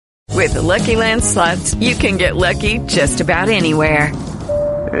With the Lucky Land Slots, you can get lucky just about anywhere.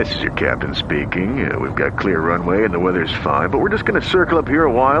 This is your captain speaking. We've got clear runway and the weather's fine, but we're just going to circle up here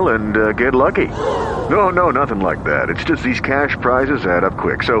a while and get lucky. No, nothing like that. It's just these cash prizes add up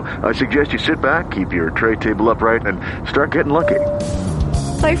quick. So I suggest you sit back, keep your tray table upright, and start getting lucky.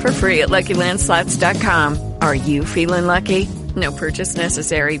 Play for free at LuckyLandSlots.com. Are you feeling lucky? No purchase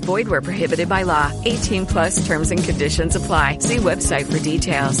necessary. Void where prohibited by law. 18+ terms and conditions apply. See website for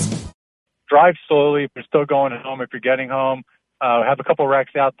details. Drive slowly if you're still going home. If you're getting home, have a couple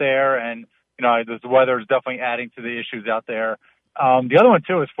wrecks out there, and the weather is definitely adding to the issues out there. The other one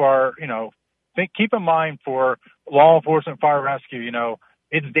too is for keep in mind for law enforcement, fire rescue.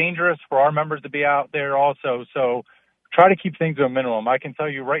 It's dangerous for our members to be out there also. So try to keep things to a minimum. I can tell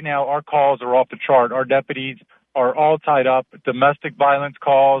you right now, our calls are off the chart. Our deputies are all tied up. Domestic violence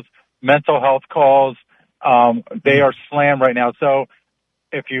calls, mental health calls, they are slammed right now. So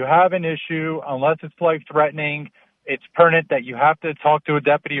if you have an issue, unless it's life-threatening, it's pertinent that you have to talk to a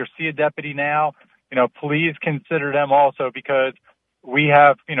deputy or see a deputy now. Please consider them also, because we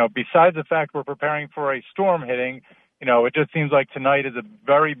have, besides the fact we're preparing for a storm hitting, it just seems like tonight is a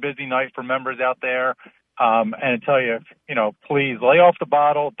very busy night for members out there. And I tell you, please lay off the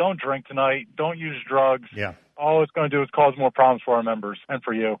bottle. Don't drink tonight. Don't use drugs. Yeah. All it's going to do is cause more problems for our members and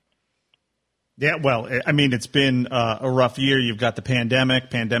for you. Yeah, well, I mean, it's been a rough year. You've got the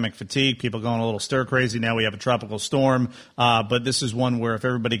pandemic fatigue, people going a little stir crazy. Now we have a tropical storm, but this is one where if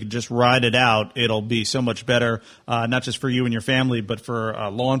everybody could just ride it out, it'll be so much better, not just for you and your family, but for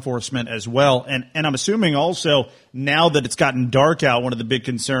law enforcement as well. And I'm assuming also now that it's gotten dark out, one of the big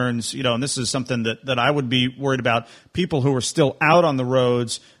concerns, and this is something that I would be worried about, people who are still out on the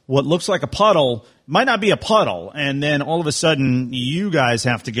roads, what looks like a puddle might not be a puddle, and then all of a sudden you guys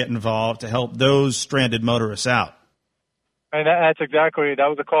have to get involved to help those stranded motorists out. And that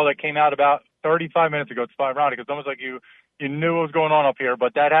was a call that came out about 35 minutes ago. It's ironic. It's almost like you knew what was going on up here,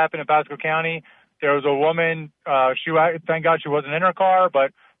 but that happened in Pasco County. There was a woman, thank God she wasn't in her car,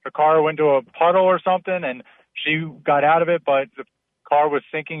 but her car went to a puddle or something, and she got out of it, but the car was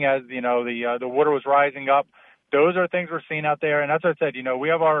sinking as, the water was rising up. Those are things we're seeing out there, and that's what I said. We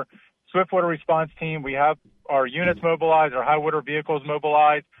have our Swiftwater response team. We have our units mobilized, our high water vehicles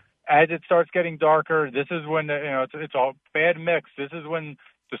mobilized. As it starts getting darker, this is when it's a bad mix. This is when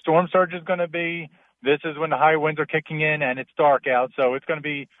the storm surge is going to be. This is when the high winds are kicking in, and it's dark out. So it's going to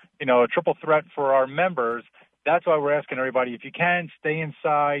be, a triple threat for our members. That's why we're asking everybody, if you can, stay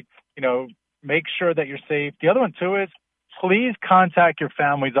inside. Make sure that you're safe. The other one too is, please contact your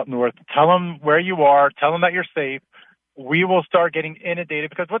families up north. Tell them where you are. Tell them that you're safe. We will start getting inundated,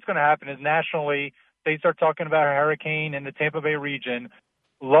 because what's going to happen is nationally they start talking about a hurricane in the Tampa Bay region.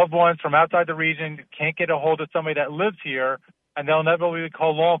 Loved ones from outside the region can't get a hold of somebody that lives here, and they'll inevitably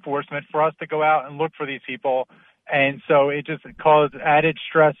call law enforcement for us to go out and look for these people. And so it just causes added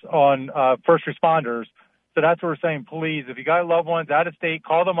stress on first responders. So that's what we're saying. Please, if you got loved ones out of state,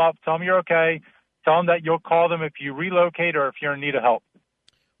 call them up. Tell them you're okay. Tell them that you'll call them if you relocate or if you're in need of help.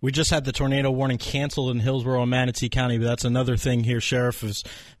 We just had the tornado warning canceled in Hillsborough and Manatee County, but that's another thing here, Sheriff, is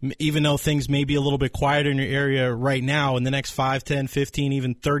even though things may be a little bit quieter in your area right now, in the next 5, 10, 15,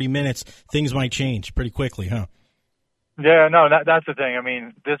 even 30 minutes, things might change pretty quickly, huh? Yeah, no, that's the thing. I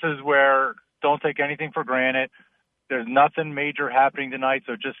mean, this is where don't take anything for granted. There's nothing major happening tonight,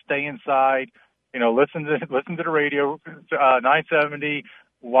 so just stay inside. Listen to the radio, 970,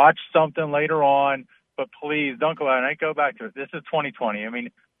 watch something later on, but please don't go out and go back to it. This is 2020. I mean,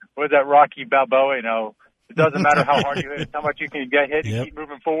 what is that Rocky Balboa? It doesn't matter how hard you hit, how much you can get hit. You keep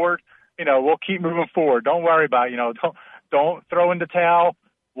moving forward. We'll keep moving forward. Don't worry about it. Don't throw in the towel.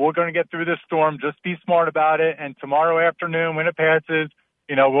 We're going to get through this storm. Just be smart about it. And tomorrow afternoon, when it passes,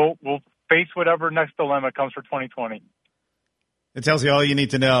 we'll face whatever next dilemma comes for 2020. It tells you all you need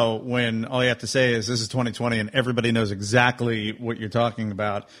to know when all you have to say is this is 2020 and everybody knows exactly what you're talking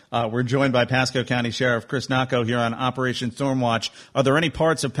about. We're joined by Pasco County Sheriff Chris Nacco here on Operation Stormwatch. Are there any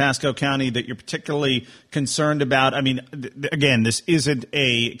parts of Pasco County that you're particularly concerned about? I mean, again, this isn't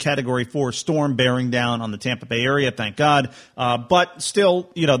a Category 4 storm bearing down on the Tampa Bay area, thank God. But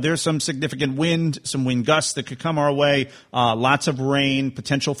still, there's some significant wind, some wind gusts that could come our way, lots of rain,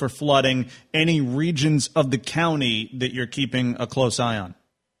 potential for flooding. Any regions of the county that you're keeping a close eye on?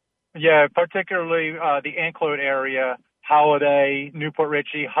 Yeah, particularly the Anclote area, Holiday, Newport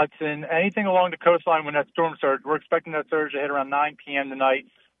Richey, Hudson, anything along the coastline when that storm surge. We're expecting that surge to hit around 9 p.m. tonight.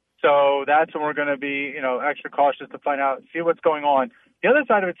 So that's when we're going to be, extra cautious to find out, see what's going on. The other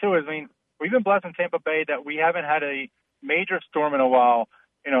side of it, too, is, we've been blessed in Tampa Bay that we haven't had a major storm in a while.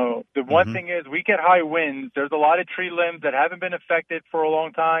 The one thing is we get high winds. There's a lot of tree limbs that haven't been affected for a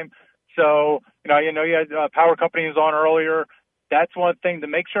long time. So, you had power companies on earlier. That's one thing to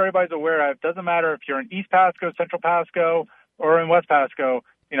make sure everybody's aware of. It doesn't matter if you're in East Pasco, Central Pasco, or in West Pasco.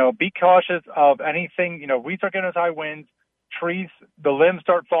 Be cautious of anything. We start getting those high winds, trees, the limbs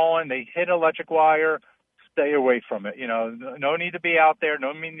start falling, they hit electric wire. Stay away from it. No need to be out there.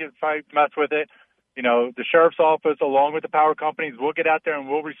 No need to mess with it. The sheriff's office, along with the power companies, will get out there and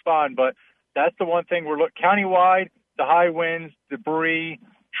we'll respond. But that's the one thing we're looking countywide: the high winds, debris,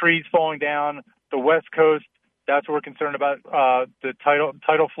 trees falling down. The West Coast, that's what we're concerned about. The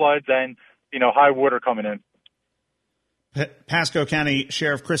tidal floods and high water coming in. Pasco County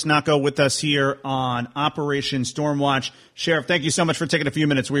Sheriff Chris Nocco with us here on Operation Stormwatch. Sheriff, thank you so much for taking a few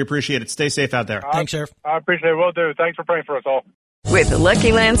minutes. We appreciate it. Stay safe out there. Thanks, Sheriff. I appreciate it. Will do. Thanks for praying for us all. With the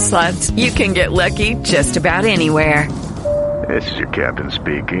Lucky Land Slots, you can get lucky just about anywhere. This is your captain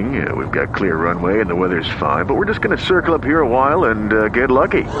speaking. We've got clear runway and the weather's fine, but we're just going to circle up here a while and get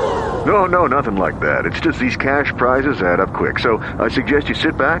lucky. No, nothing like that. It's just these cash prizes add up quick. So I suggest you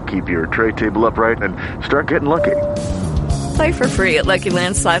sit back, keep your tray table upright, and start getting lucky. Play for free at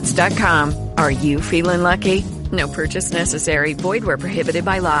LuckyLandSlots.com. Are you feeling lucky? No purchase necessary. Void where prohibited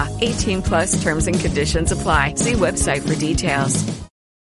by law. 18+ terms and conditions apply. See website for details.